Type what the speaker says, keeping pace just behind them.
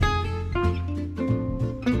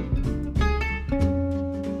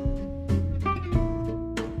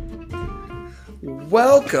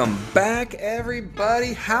Welcome back,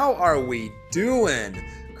 everybody. How are we doing?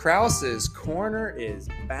 Krause's Corner is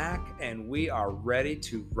back, and we are ready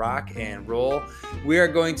to rock and roll. We are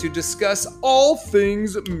going to discuss all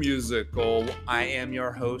things musical. I am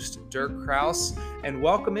your host, Dirk Krause, and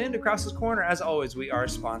welcome into Krause's Corner. As always, we are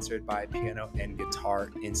sponsored by Piano and Guitar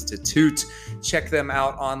Institute. Check them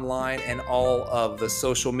out online and all of the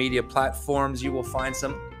social media platforms. You will find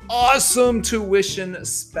some awesome tuition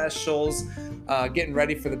specials. Getting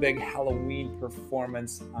ready for the big Halloween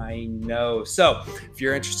performance, I know. So if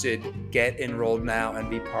you're interested, get enrolled now and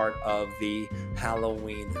be part of the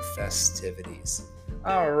Halloween festivities.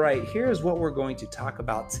 All right, here's what we're going to talk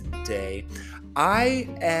about today. I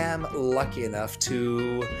am lucky enough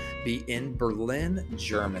to be in Berlin,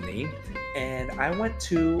 Germany, and I went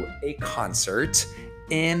to a concert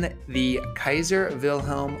in the Kaiser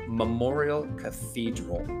Wilhelm Memorial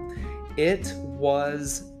Cathedral. It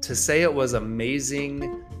was, to say it was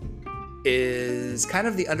amazing is kind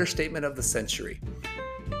of the understatement of the century.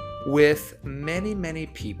 With many, many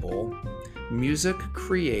people, music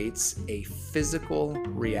creates a physical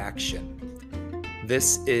reaction.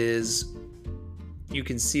 You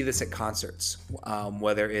can see this at concerts,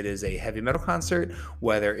 whether it is a heavy metal concert,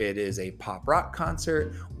 whether it is a pop rock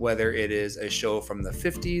concert, whether it is a show from the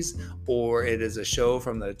 50s, or it is a show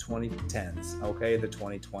from the 2010s, the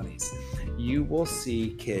 2020s. You will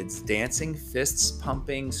see kids dancing, fists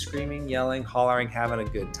pumping, screaming, yelling, hollering, having a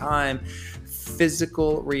good time.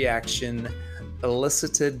 Physical reaction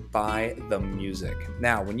elicited by the music.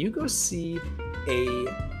 Now, when you go see a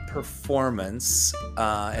performance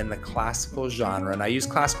in the classical genre, and I use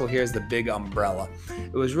classical here as the big umbrella,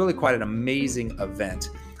 it was really quite an amazing event.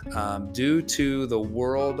 Due to the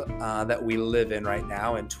world that we live in right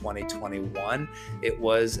now in 2021, it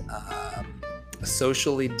was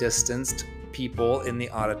socially distanced people in the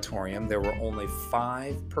auditorium. There were only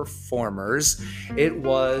 5 performers. It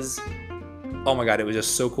was, oh my God, it was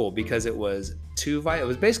just so cool because it was it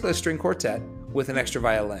was basically a string quartet with an extra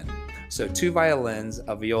violin. So 2 violins,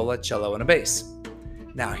 a viola, cello, and a bass.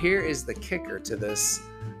 Now here is the kicker to this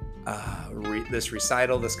this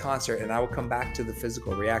recital, this concert, and I will come back to the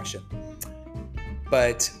physical reaction.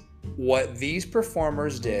 But what these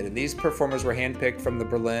performers did, and these performers were handpicked from the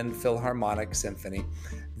Berlin Philharmonic Symphony,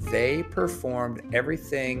 they performed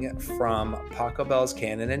everything from Pachelbel's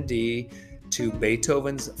Canon in D to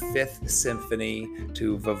Beethoven's Fifth Symphony,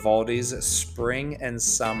 to Vivaldi's Spring and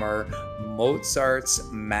Summer, Mozart's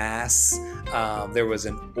Mass. There was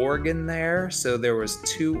an organ there, so there was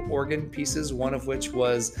 2 organ pieces, one of which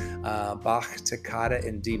was Bach Toccata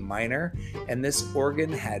in D minor, and this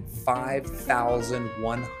organ had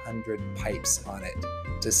 5,100 pipes on it.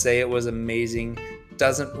 To say it was amazing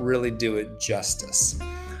doesn't really do it justice.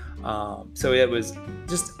 So it was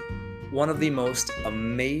just one of the most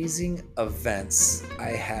amazing events I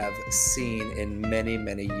have seen in many,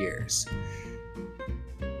 many years.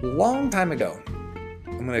 Long time ago,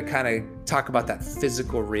 I'm going to kind of talk about that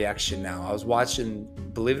physical reaction now. I was watching,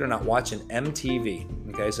 believe it or not, watching MTV.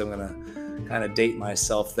 Okay, so I'm going to kind of date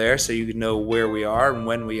myself there so you can know where we are and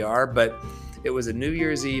when we are. But it was a New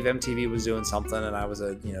Year's Eve. MTV was doing something, and I was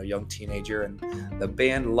a young teenager, and the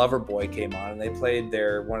band Loverboy came on, and they played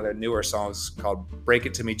one of their newer songs called "Break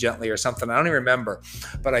It to Me Gently" or something. I don't even remember,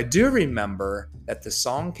 but I do remember that the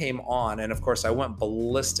song came on, and of course I went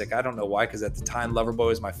ballistic. I don't know why, because at the time Loverboy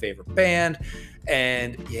was my favorite band,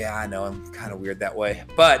 and yeah, I know I'm kind of weird that way,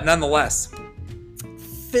 but nonetheless,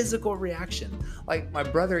 physical reaction. Like my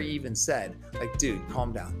brother even said, like, dude,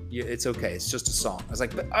 calm down. It's okay. It's just a song. I was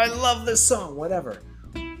like, but I love this song, whatever.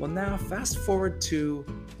 Well, now fast forward to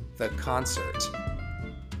the concert.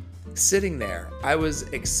 Sitting there, I was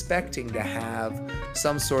expecting to have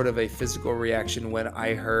some sort of a physical reaction when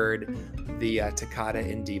I heard the Toccata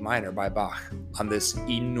in D minor by Bach on this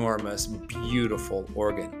enormous, beautiful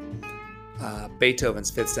organ. Beethoven's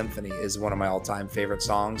Fifth Symphony is one of my all-time favorite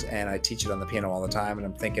songs, and I teach it on the piano all the time, and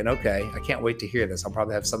I'm thinking, okay, I can't wait to hear this. I'll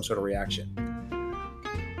probably have some sort of reaction.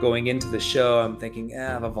 Going into the show, I'm thinking,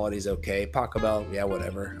 Vivaldi's okay. Pachelbel, yeah,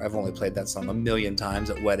 whatever. I've only played that song a million times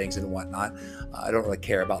at weddings and whatnot. I don't really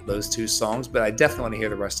care about those 2 songs, but I definitely want to hear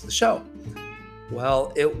the rest of the show.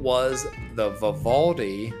 Well, it was the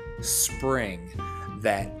Vivaldi Spring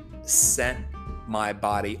that sent my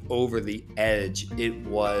body over the edge. It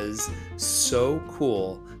was so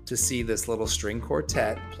cool to see this little string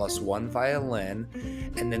quartet plus 1 violin,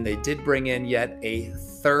 and then they did bring in yet a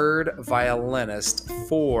 3rd violinist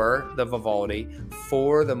for the Vivaldi,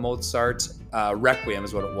 for the Mozart Requiem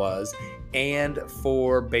is what it was, and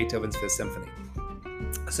for Beethoven's Fifth Symphony.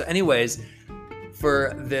 So anyways,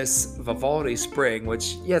 for this Vivaldi Spring,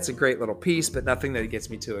 which, yeah, it's a great little piece, but nothing that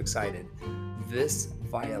gets me too excited. This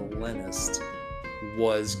violinist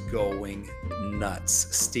was going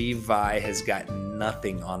nuts. Steve Vai has got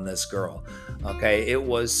nothing on this girl. Okay, it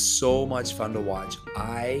was so much fun to watch.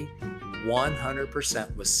 I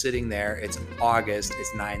 100% was sitting there. It's August.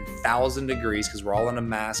 It's 9,000 degrees because we're all in a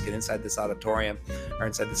mask and inside this auditorium or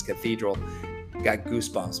inside this cathedral. Got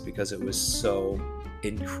goosebumps because it was so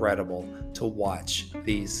incredible to watch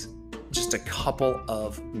these, just a couple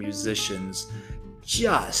of musicians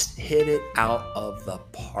just hit it out of the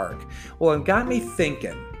park. Well, it got me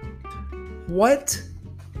thinking, what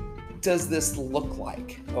does this look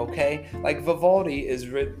like? Okay, like Vivaldi is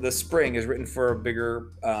written, the Spring is written for a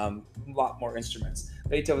bigger, lot more instruments.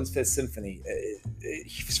 Beethoven's Fifth Symphony,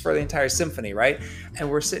 it's for the entire symphony, right? And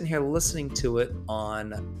we're sitting here listening to it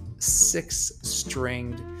on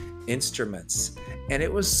 6-stringed instruments, and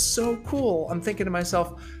it was so cool. I'm thinking to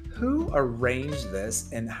myself, who arranged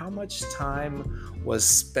this and how much time was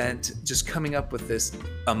spent just coming up with this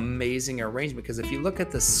amazing arrangement? Because if you look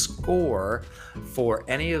at the score for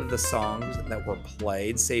any of the songs that were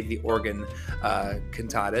played, save the organ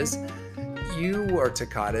cantatas, or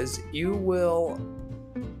toccatas, you will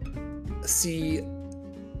see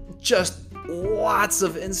just lots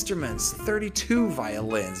of instruments, 32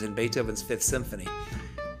 violins in Beethoven's Fifth Symphony.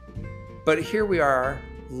 But here we are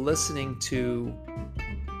listening to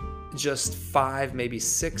just 5, maybe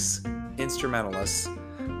 6 instrumentalists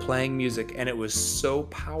playing music, and it was so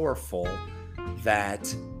powerful that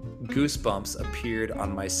goosebumps appeared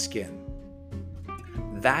on my skin.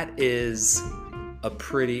 That is a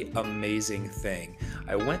pretty amazing thing.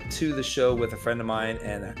 I went to the show with a friend of mine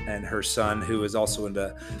and her son, who is also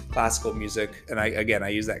into classical music, and I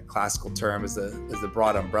use that classical term as the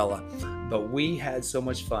broad umbrella. But we had so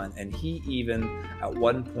much fun, and he even at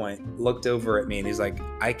one point looked over at me and he's like,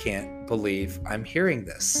 I can't believe I'm hearing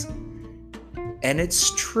this. And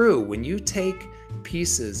it's true. When you take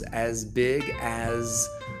pieces as big as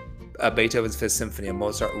Beethoven's Fifth Symphony, a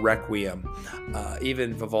Mozart Requiem,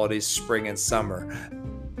 even Vivaldi's Spring and Summer,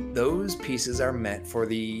 those pieces are meant for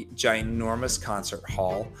the ginormous concert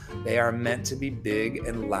hall. They are meant to be big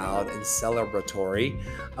and loud and celebratory.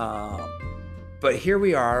 But here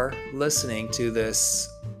we are listening to this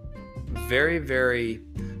very, very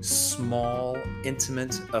small,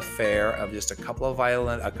 intimate affair of just a couple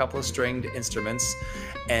of stringed instruments,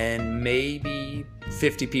 and maybe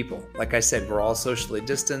 50 people. Like I said, we're all socially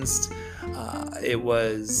distanced.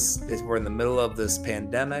 We're in the middle of this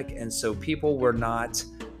pandemic, and so people were not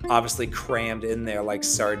obviously crammed in there like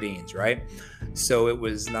sardines, right? So it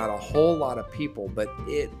was not a whole lot of people, but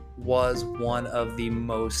it was one of the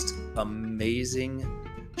most amazing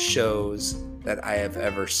shows that I have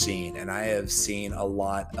ever seen. And I have seen a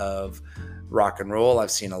lot of rock and roll.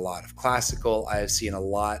 I've seen a lot of classical. I have seen a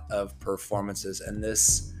lot of performances. And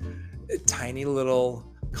this tiny little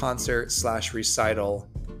concert / recital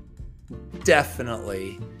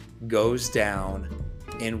definitely goes down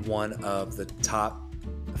in one of the top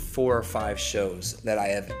 4 or 5 shows that I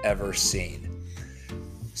have ever seen.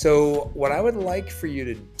 So what I would like for you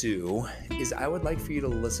to do is I would like for you to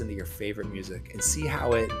listen to your favorite music and see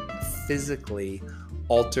how it physically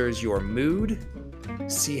alters your mood,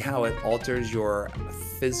 see how it alters your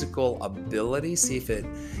physical ability, see if it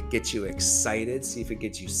gets you excited, see if it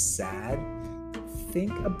gets you sad.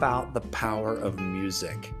 Think about the power of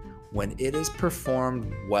music. When it is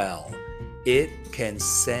performed well, it can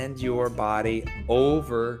send your body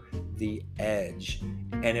over the edge,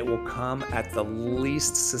 and it will come at the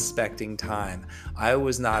least suspecting time. I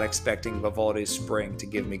was not expecting Vivaldi's Spring to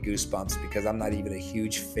give me goosebumps because I'm not even a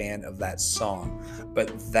huge fan of that song,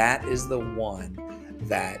 but that is the one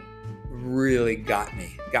that really got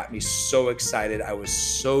me so excited. I was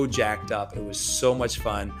so jacked up. It was so much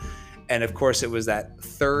fun. And of course, it was that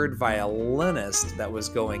third violinist that was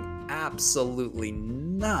going absolutely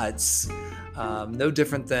nuts. No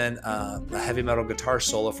different than a heavy metal guitar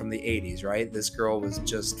solo from the 80s, right? This girl was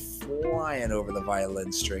just flying over the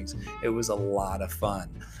violin strings. It was a lot of fun.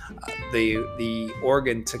 The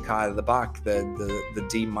organ toccata, the Bach, the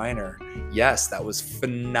D minor, yes, that was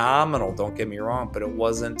phenomenal. Don't get me wrong, but it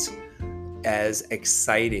wasn't as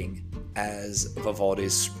exciting as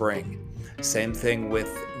Vivaldi's Spring. Same thing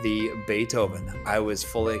with the Beethoven. I was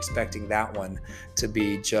fully expecting that one to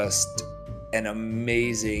be just an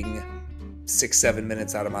amazing 6-7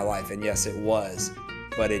 minutes out of my life, and yes, it was,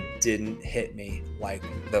 but it didn't hit me like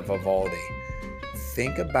the Vivaldi.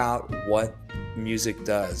 Think about what music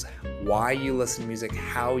does, why you listen to music,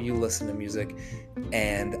 how you listen to music,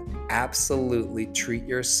 and absolutely treat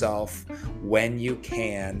yourself when you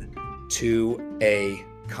can to a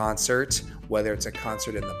concert, whether it's a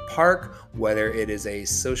concert in the park, whether it is a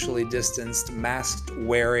socially distanced, masked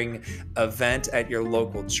wearing event at your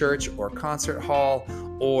local church or concert hall,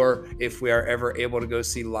 or if we are ever able to go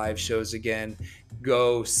see live shows again,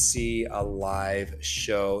 go see a live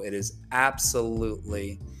show. It is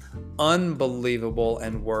absolutely unbelievable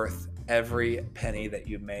and worth every penny that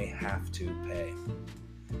you may have to pay.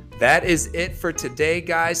 That is it for today,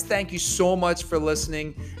 guys. Thank you so much for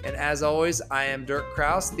listening. And as always, I am Dirk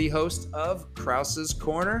Krause, the host of Krause's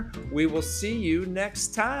Corner. We will see you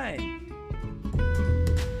next time.